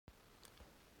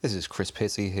This is Chris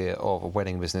Pizzi here of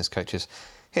Wedding Business Coaches,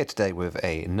 here today with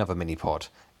another mini pod,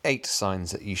 8 signs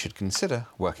that you should consider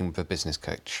working with a business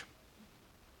coach.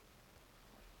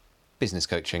 Business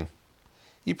coaching.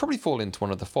 You probably fall into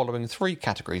one of the following 3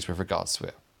 categories with regards to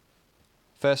it.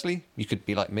 Firstly, you could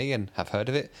be like me and have heard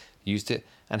of it, used it,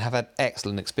 and have had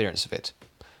excellent experience of it.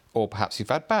 Or perhaps you've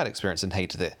had bad experience and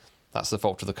hated it. That's the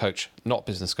fault of the coach, not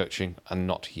business coaching, and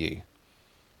not you.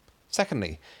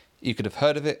 Secondly, you could have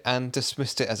heard of it and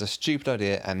dismissed it as a stupid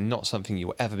idea and not something you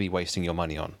will ever be wasting your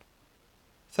money on.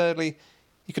 Thirdly,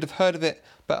 you could have heard of it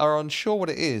but are unsure what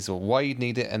it is or why you'd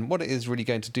need it and what it is really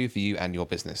going to do for you and your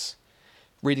business.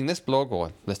 Reading this blog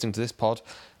or listening to this pod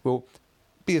will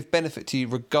be of benefit to you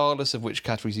regardless of which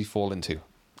categories you fall into.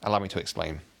 Allow me to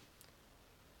explain.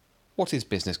 What is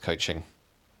business coaching?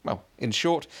 Well, in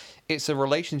short, it's a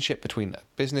relationship between a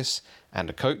business and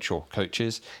a coach or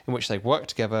coaches in which they work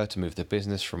together to move the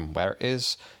business from where it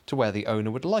is to where the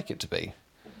owner would like it to be.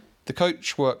 The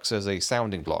coach works as a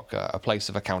sounding block, a place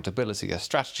of accountability, a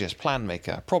strategist, plan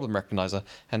maker, problem recognizer,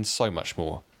 and so much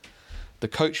more. The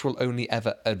coach will only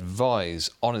ever advise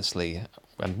honestly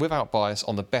and without bias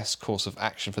on the best course of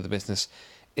action for the business.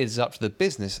 It is up to the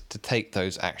business to take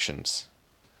those actions.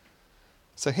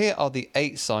 So here are the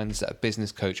 8 signs that a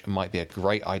business coach might be a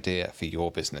great idea for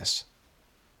your business.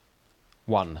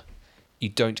 1. You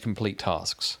don't complete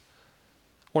tasks.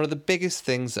 One of the biggest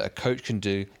things that a coach can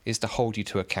do is to hold you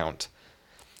to account.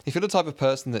 If you're the type of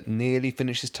person that nearly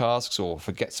finishes tasks or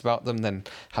forgets about them, then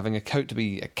having a coach to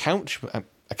be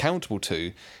accountable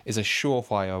to is a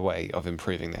surefire way of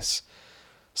improving this.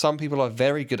 Some people are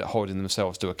very good at holding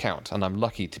themselves to account, and I'm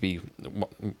lucky to be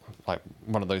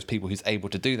one of those people who's able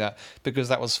to do that because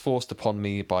that was forced upon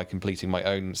me by completing my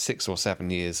own 6 or 7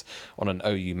 years on an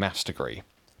OU maths degree.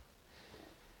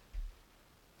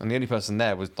 And the only person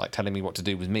there was telling me what to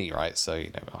do was me, right? So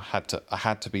I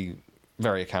had to be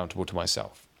very accountable to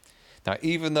myself. Now,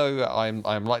 even though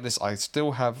I'm like this, I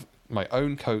still have my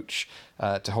own coach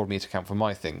to hold me to account for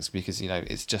my things because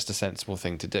it's just a sensible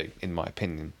thing to do, in my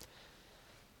opinion.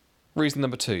 Reason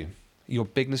number 2, your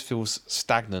business feels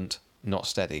stagnant, not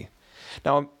steady.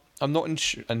 Now, I'm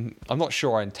not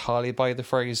sure I entirely buy the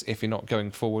phrase, if you're not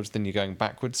going forwards, then you're going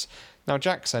backwards. Now,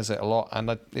 Jack says it a lot, and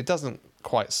it doesn't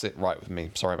quite sit right with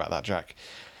me. Sorry about that, Jack.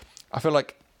 I feel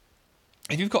like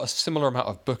if you've got a similar amount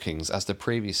of bookings as the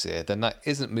previous year, then that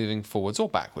isn't moving forwards or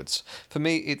backwards. For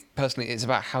me, it's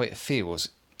about how it feels.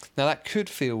 Now, that could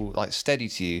feel steady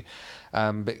to you,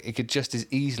 but it could just as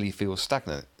easily feel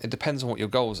stagnant. It depends on what your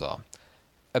goals are.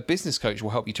 A business coach will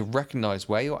help you to recognise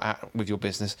where you're at with your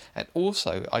business and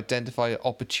also identify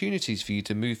opportunities for you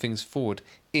to move things forward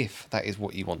if that is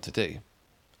what you want to do.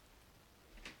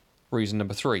 Reason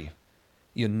number 3,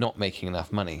 you're not making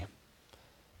enough money.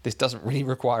 This doesn't really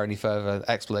require any further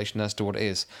explanation as to what it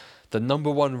is. The number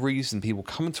one reason people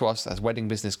come to us as wedding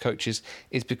business coaches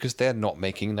is because they're not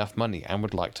making enough money and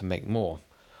would like to make more.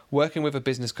 Working with a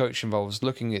business coach involves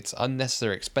looking at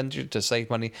unnecessary expenditure to save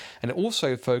money, and it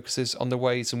also focuses on the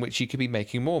ways in which you could be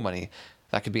making more money.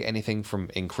 That could be anything from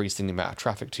increasing the amount of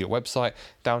traffic to your website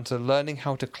down to learning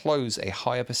how to close a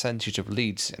higher percentage of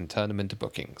leads and turn them into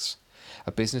bookings.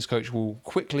 A business coach will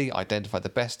quickly identify the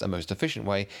best and most efficient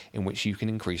way in which you can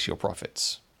increase your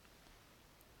profits.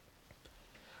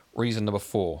 Reason number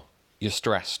 4, you're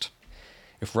stressed.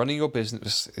 If running your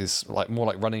business is more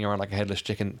like running around like a headless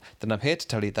chicken, then I'm here to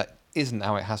tell you that isn't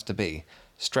how it has to be.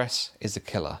 Stress is a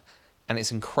killer, and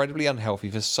it's incredibly unhealthy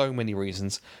for so many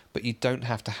reasons, but you don't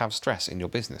have to have stress in your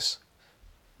business.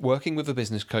 Working with a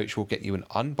business coach will get you an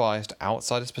unbiased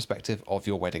outsider's perspective of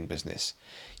your wedding business.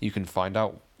 You can find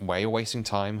out where you're wasting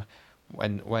time,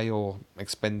 where you're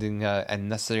expending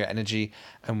unnecessary energy,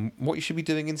 and what you should be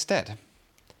doing instead.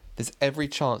 There's every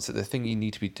chance that the thing you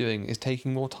need to be doing is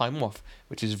taking more time off,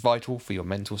 which is vital for your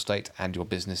mental state and your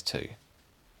business too.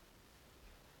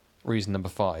 Reason number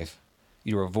 5,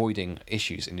 you're avoiding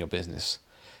issues in your business.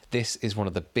 This is one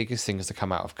of the biggest things to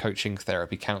come out of coaching,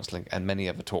 therapy, counselling, and many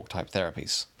other talk-type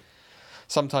therapies.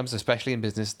 Sometimes, especially in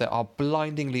business, there are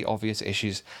blindingly obvious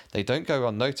issues. They don't go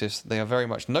unnoticed, they are very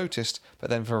much noticed, but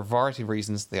then for a variety of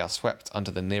reasons, they are swept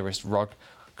under the nearest rug,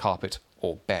 carpet,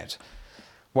 or bed.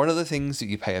 One of the things that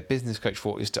you pay a business coach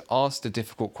for is to ask the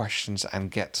difficult questions and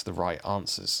get the right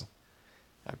answers.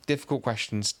 Difficult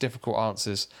questions, difficult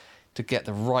answers, to get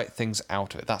the right things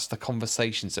out of it. That's the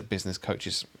conversations that business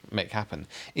coaches make happen.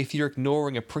 If you're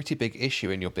ignoring a pretty big issue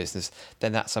in your business,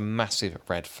 then that's a massive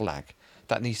red flag.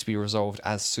 That needs to be resolved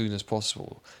as soon as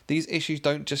possible. These issues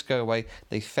don't just go away,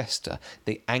 they fester,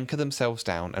 they anchor themselves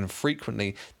down, and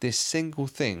frequently this single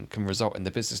thing can result in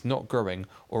the business not growing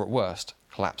or at worst,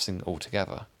 collapsing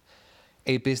altogether.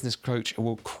 A business coach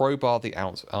will crowbar the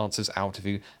answers out of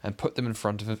you and put them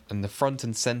in the front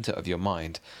and center of your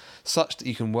mind, such that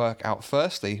you can work out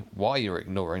firstly why you're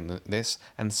ignoring this,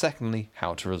 and secondly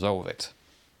how to resolve it.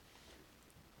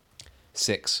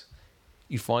 6.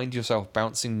 You find yourself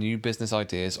bouncing new business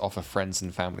ideas off of friends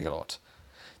and family a lot.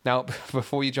 Now,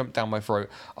 before you jump down my throat,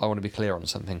 I want to be clear on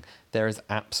something. There is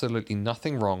absolutely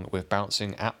nothing wrong with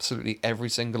bouncing absolutely every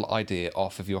single idea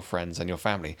off of your friends and your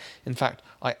family. In fact,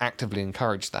 I actively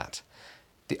encourage that.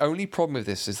 The only problem with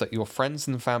this is that your friends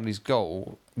and family's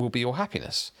goal will be your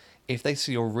happiness. If they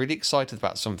see you're really excited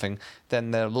about something,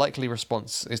 then their likely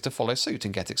response is to follow suit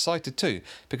and get excited too,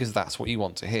 because that's what you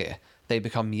want to hear. They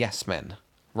become yes men,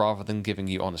 rather than giving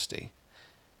you honesty.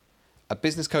 A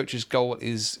business coach's goal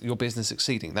is your business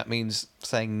succeeding. That means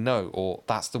saying no, or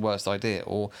that's the worst idea,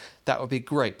 or that would be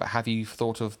great, but have you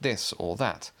thought of this or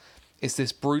that? It's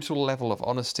this brutal level of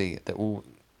honesty that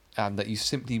you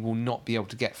simply will not be able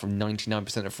to get from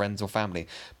 99% of friends or family,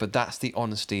 but that's the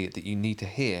honesty that you need to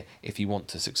hear if you want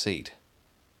to succeed.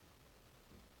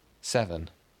 7.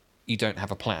 You don't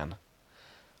have a plan.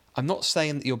 I'm not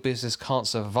saying that your business can't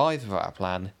survive without a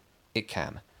plan. It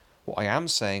can. What I am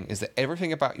saying is that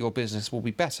everything about your business will be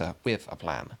better with a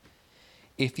plan.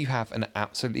 If you have an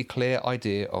absolutely clear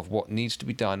idea of what needs to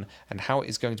be done and how it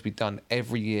is going to be done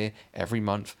every year, every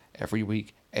month, every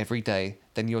week, every day,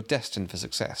 then you're destined for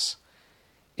success.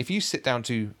 If you sit down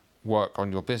to work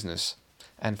on your business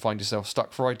and find yourself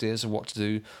stuck for ideas of what to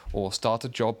do, or start a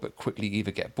job but quickly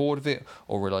either get bored of it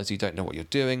or realise you don't know what you're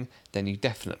doing, then you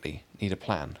definitely need a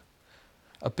plan.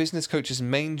 A business coach's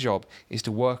main job is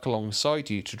to work alongside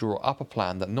you to draw up a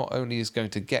plan that not only is going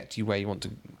to get you where you want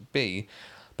to be,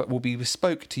 but will be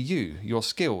bespoke to you, your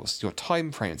skills, your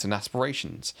time frames and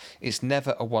aspirations. It's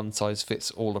never a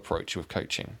one-size-fits-all approach with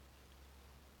coaching.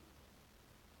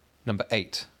 Number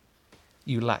 8.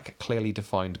 You lack clearly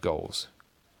defined goals.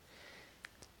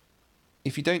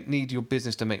 If you don't need your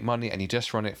business to make money and you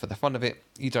just run it for the fun of it,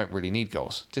 you don't really need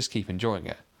goals. Just keep enjoying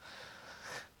it.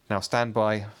 Now stand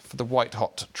by for the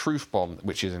white-hot truth bomb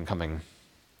which is incoming.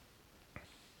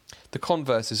 The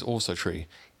converse is also true.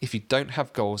 If you don't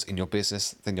have goals in your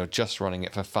business, then you're just running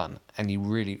it for fun, and you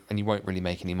won't really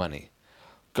make any money.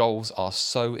 Goals are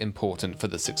so important for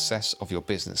the success of your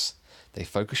business. They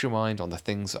focus your mind on the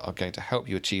things that are going to help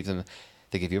you achieve them.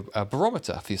 They give you a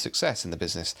barometer for your success in the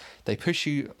business. They push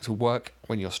you to work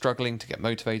when you're struggling to get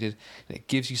motivated, and it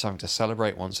gives you something to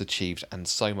celebrate once achieved, and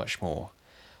so much more.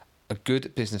 A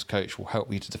good business coach will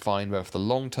help you to define both the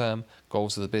long-term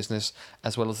goals of the business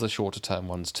as well as the shorter-term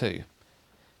ones too.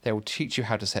 They will teach you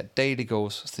how to set daily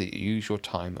goals so that you use your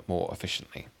time more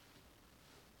efficiently.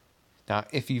 Now,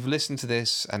 if you've listened to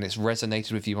this and it's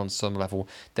resonated with you on some level,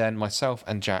 then myself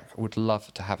and Jack would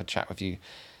love to have a chat with you.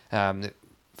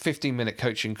 15-minute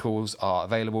coaching calls are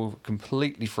available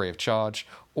completely free of charge.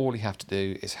 All you have to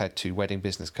do is head to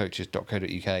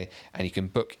weddingbusinesscoaches.co.uk and you can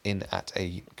book in at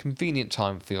a convenient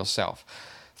time for yourself.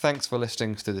 Thanks for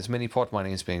listening to this mini pod. My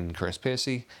name's been Chris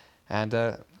Piercy, and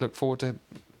look forward to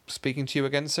speaking to you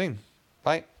again soon.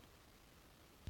 Bye.